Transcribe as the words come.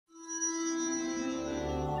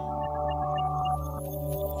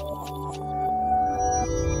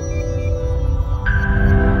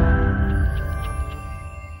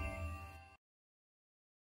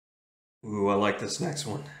this next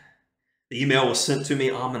one. The email was sent to me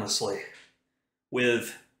ominously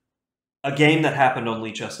with a game that happened on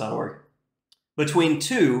leechess.org between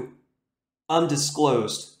two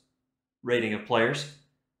undisclosed rating of players.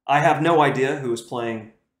 I have no idea who is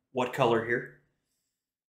playing what color here.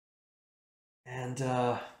 And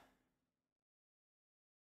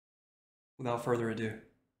without further ado,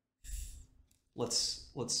 let's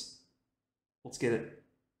get it.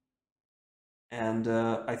 And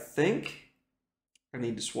I think I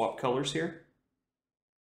need to swap colors here.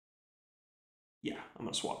 Yeah, I'm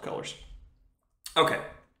going to swap colors. Okay.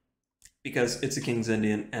 Because it's a King's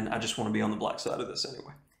Indian, and I just want to be on the black side of this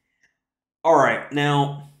anyway. All right,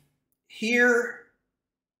 now, here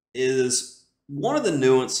is one of the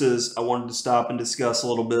nuances I wanted to stop and discuss a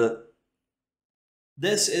little bit.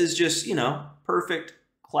 This is just, you know, perfect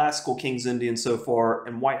classical King's Indian so far,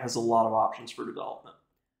 and white has a lot of options for development.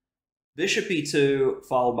 Bishop e2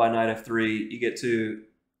 followed by knight f3. You get to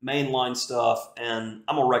mainline stuff, and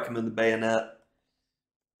I'm going to recommend the bayonet.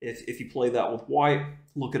 If you play that with white,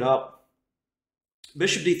 look it up.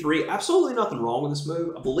 Bishop d3, absolutely nothing wrong with this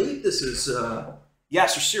move. I believe this is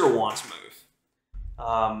Yasser Seirawan's move.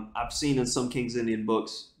 I've seen in some King's Indian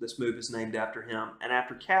books, this move is named after him. And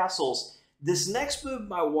after castles, this next move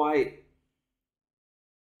by white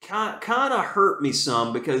kind of hurt me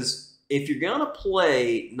some, because if you're going to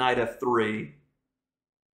play knight f3,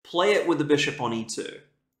 play it with the bishop on e2.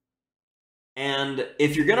 And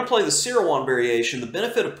if you're going to play the Seirawan variation, the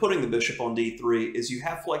benefit of putting the bishop on d3 is you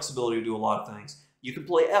have flexibility to do a lot of things. You can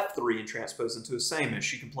play f3 and transpose into a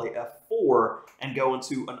samish. You can play f4 and go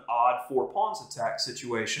into an odd four pawns attack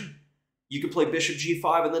situation. You can play bishop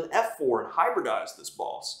g5 and then f4 and hybridize this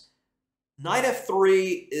boss. Knight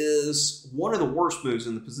f3 is one of the worst moves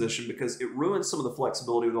in the position because it ruins some of the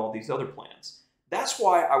flexibility with all these other plans. That's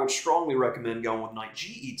why I would strongly recommend going with knight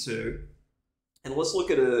ge2. And let's look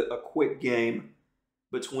at a quick game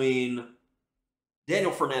between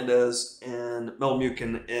Daniel Fernandez and Mel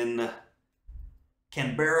Mukin in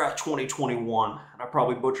Canberra 2021. And I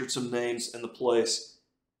probably butchered some names in the place.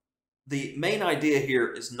 The main idea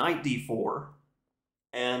here is knight d4,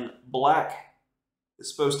 and black is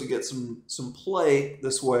supposed to get some play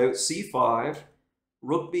this way. c5,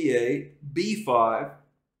 rook b8, b5,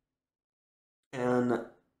 and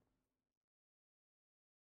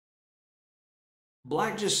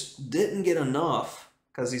black just didn't get enough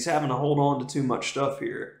because he's having to hold on to too much stuff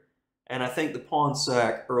here. And I think the pawn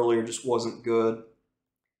sack earlier just wasn't good.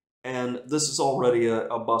 And this is already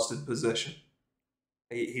a busted position.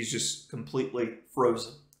 He's just completely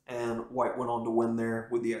frozen. And white went on to win there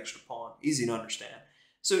with the extra pawn. Easy to understand.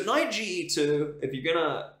 So knight ge2, if you're going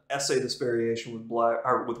to essay this variation with black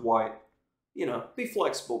or with white, you know, be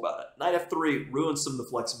flexible about it. Knight f3 ruins some of the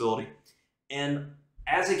flexibility. And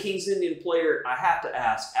as a King's Indian player, I have to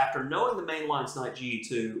ask, after knowing the main line's knight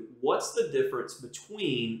ge2, what's the difference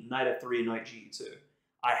between knight f3 and knight ge2?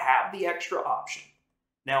 I have the extra option.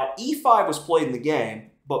 Now, e5 was played in the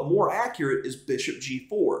game, but more accurate is bishop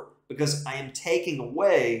g4, because I am taking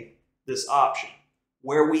away this option.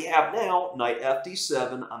 Where we have now, knight f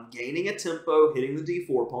d7, I'm gaining a tempo, hitting the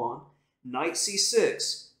d4 pawn. Knight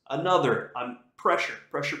c6, another, I'm pressure.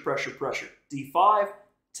 d5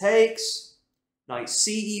 takes. Knight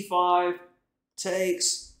ce5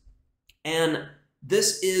 takes, and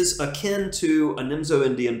this is akin to a Nimzo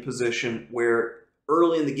Indian position where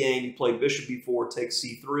early in the game you play bishop b4 takes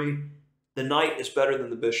c3. The knight is better than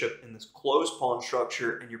the bishop in this closed pawn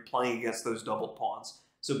structure, and you're playing against those doubled pawns.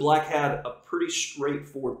 So black had a pretty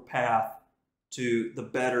straightforward path to the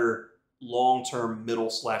better long-term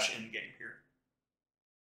middle/end game here.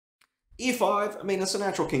 e5, I mean, it's a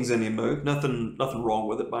natural King's Indian move. Nothing wrong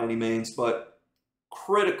with it by any means, but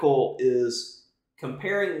critical is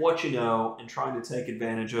comparing what you know and trying to take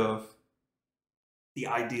advantage of the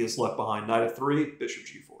ideas left behind. Knight f3, bishop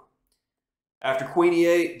g4. After queen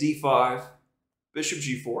e8, d5, bishop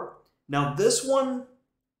g4. Now this one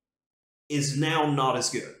is now not as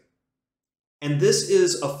good. And this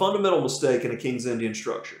is a fundamental mistake in a King's Indian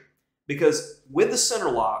structure. Because with the center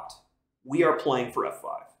locked, we are playing for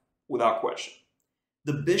f5, without question.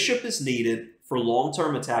 The bishop is needed for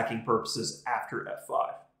long-term attacking purposes after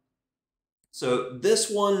f5. So this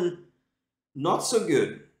one, not so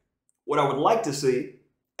good. What I would like to see,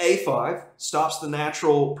 a5 stops the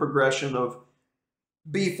natural progression of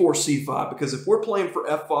b4, c5, because if we're playing for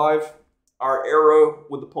f5, our arrow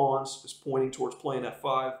with the pawns is pointing towards playing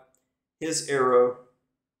f5. His arrow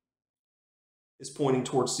is pointing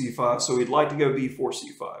towards c5, so he'd like to go b4,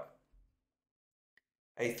 c5.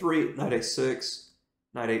 a3, knight a6,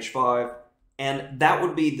 knight h5, and that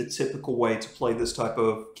would be the typical way to play this type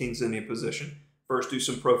of King's Indian position. First do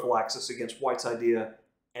some prophylaxis against white's idea,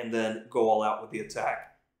 and then go all out with the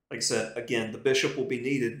attack. Like I said, again, the bishop will be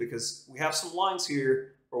needed because we have some lines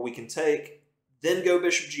here where we can take, then go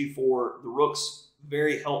bishop g4. The rook's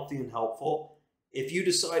very healthy and helpful. If you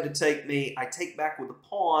decide to take me, I take back with the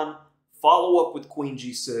pawn, follow up with queen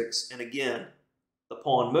g6, and again, the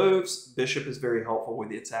pawn moves, bishop is very helpful with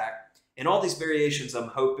the attack. In all these variations, I'm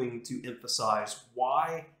hoping to emphasize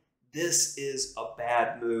why this is a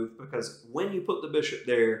bad move, because when you put the bishop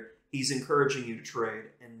there, he's encouraging you to trade,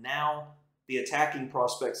 and now the attacking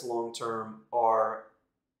prospects long term are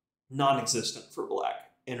non-existent for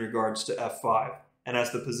black in regards to f5, and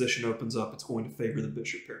as the position opens up, it's going to favor the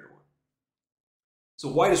bishop pair to win. So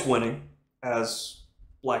white is winning, as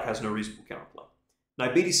black has no reasonable counterplay.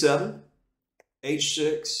 Knight bd7,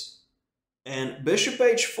 h6, and bishop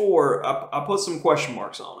h4, I put some question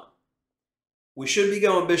marks on it. We should be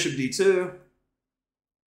going bishop d2,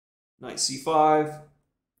 knight c5,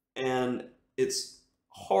 and it's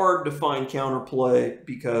hard to find counterplay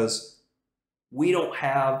because we don't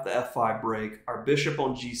have the f5 break. Our bishop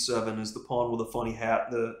on g7 is the pawn with a funny hat,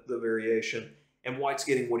 the variation, and white's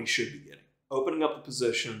getting what he should be getting. Opening up the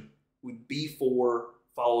position with b4,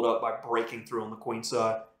 followed up by breaking through on the queen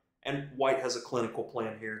side, and white has a clinical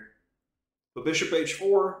plan here. But bishop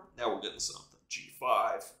h4, now we're getting something.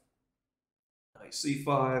 g5, knight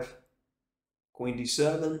c5, queen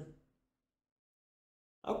d7.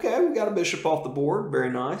 Okay, we got a bishop off the board, very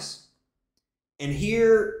nice. And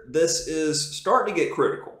here, this is starting to get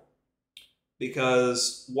critical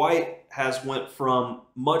because white has went from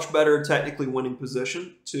much better technically winning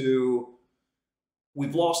position to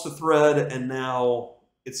we've lost the thread and now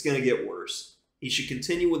it's going to get worse. He should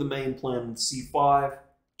continue with the main plan with c5,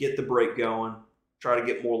 get the break going, try to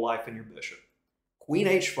get more life in your bishop. Queen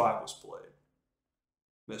h5 was played.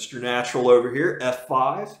 Mr. Natural over here,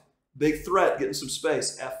 f5. Big threat, getting some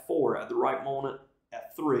space. f4 at the right moment,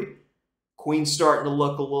 f3. Queen's starting to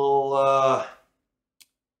look a little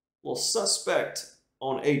suspect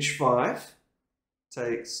on h5.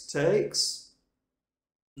 Takes.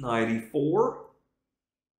 Knight e4.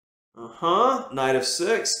 Knight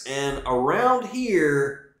f6. And around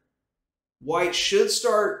here, white should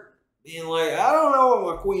start being like, I don't know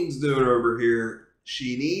what my queen's doing over here.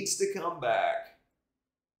 She needs to come back.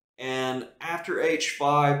 And after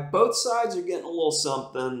h5, both sides are getting a little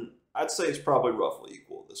something. I'd say it's probably roughly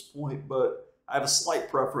equal at this point, but I have a slight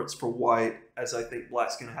preference for white, as I think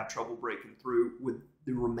black's going to have trouble breaking through with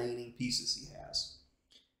the remaining pieces he has.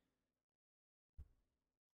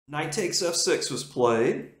 Knight takes f6 was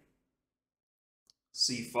played.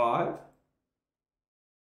 c5.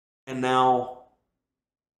 And now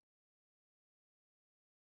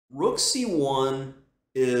rook c1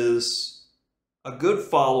 is a good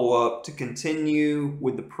follow-up to continue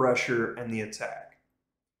with the pressure and the attack.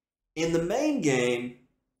 In the main game,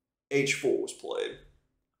 h4 was played.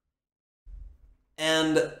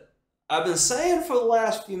 And I've been saying for the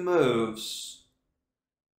last few moves,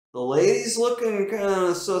 the lady's looking kind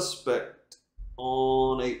of suspect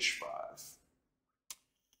on h5.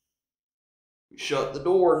 We shut the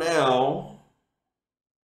door now.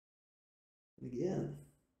 Again,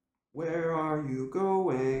 where are you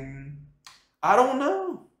going? I don't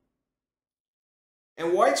know.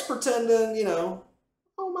 And white's pretending, you know,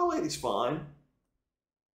 oh, my lady's fine.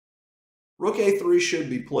 Rook a3 should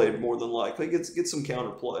be played more than likely. Get some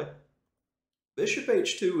counterplay. Bishop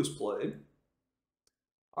h2 was played.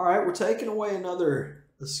 All right, we're taking away another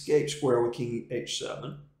escape square with king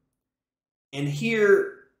h7. And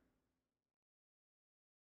here,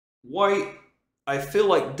 white, I feel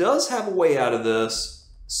like, does have a way out of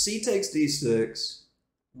this. C takes d6.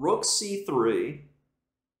 Rook c3,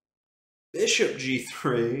 bishop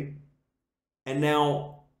g3, and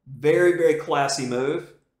now very, very classy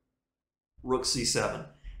move, rook c7.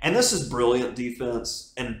 And this is brilliant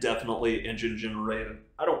defense and definitely engine generated.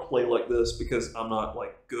 I don't play like this because I'm not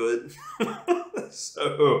like good.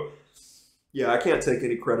 So yeah, I can't take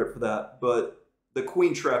any credit for that, but the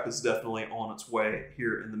queen trap is definitely on its way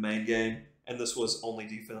here in the main game, and this was only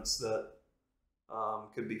defense that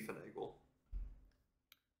could be finagled.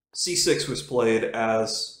 c6 was played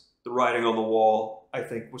as the writing on the wall, I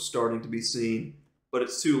think, was starting to be seen, but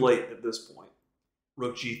it's too late at this point.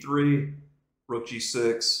 Rook g3, rook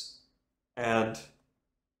g6, and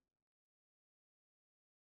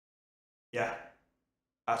yeah,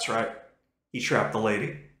 that's right. He trapped the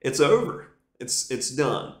lady. It's over. It's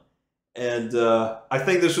done. And I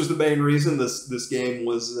think this was the main reason this game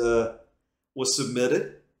was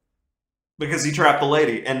submitted. Because he trapped the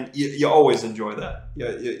lady, and you always enjoy that.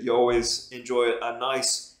 You always enjoy a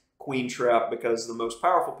nice, queen trap because the most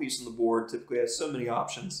powerful piece on the board typically has so many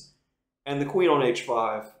options. And the queen on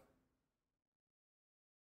h5.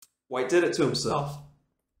 White did it to himself.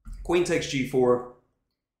 Queen takes g4,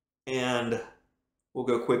 and we'll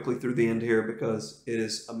go quickly through the end here because it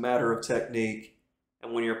is a matter of technique.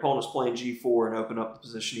 And when your opponent's playing g4 and open up the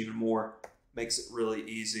position even more, makes it really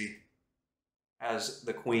easy as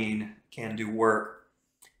the queen can do work.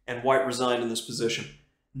 And white resigned in this position.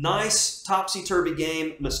 Nice topsy-turvy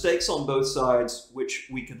game, mistakes on both sides, which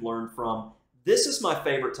we could learn from. This is my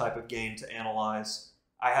favorite type of game to analyze.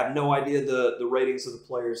 I have no idea the ratings of the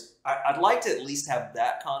players. I'd like to at least have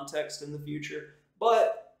that context in the future.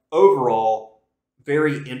 But overall,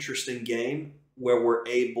 very interesting game where we're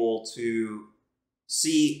able to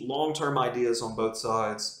see long-term ideas on both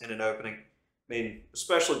sides in an opening. I mean,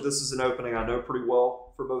 especially if this is an opening I know pretty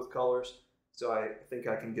well for both colors. So I think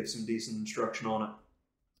I can give some decent instruction on it.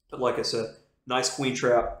 But like I said, nice queen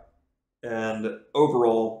trap and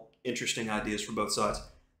overall interesting ideas for both sides.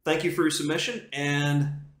 Thank you for your submission, and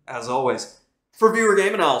as always, for viewer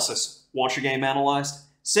game analysis, want your game analyzed?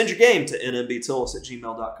 Send your game to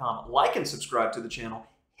nmbtillis@gmail.com. Like and subscribe to the channel.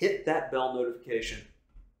 Hit that bell notification.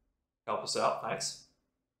 Help us out. Thanks.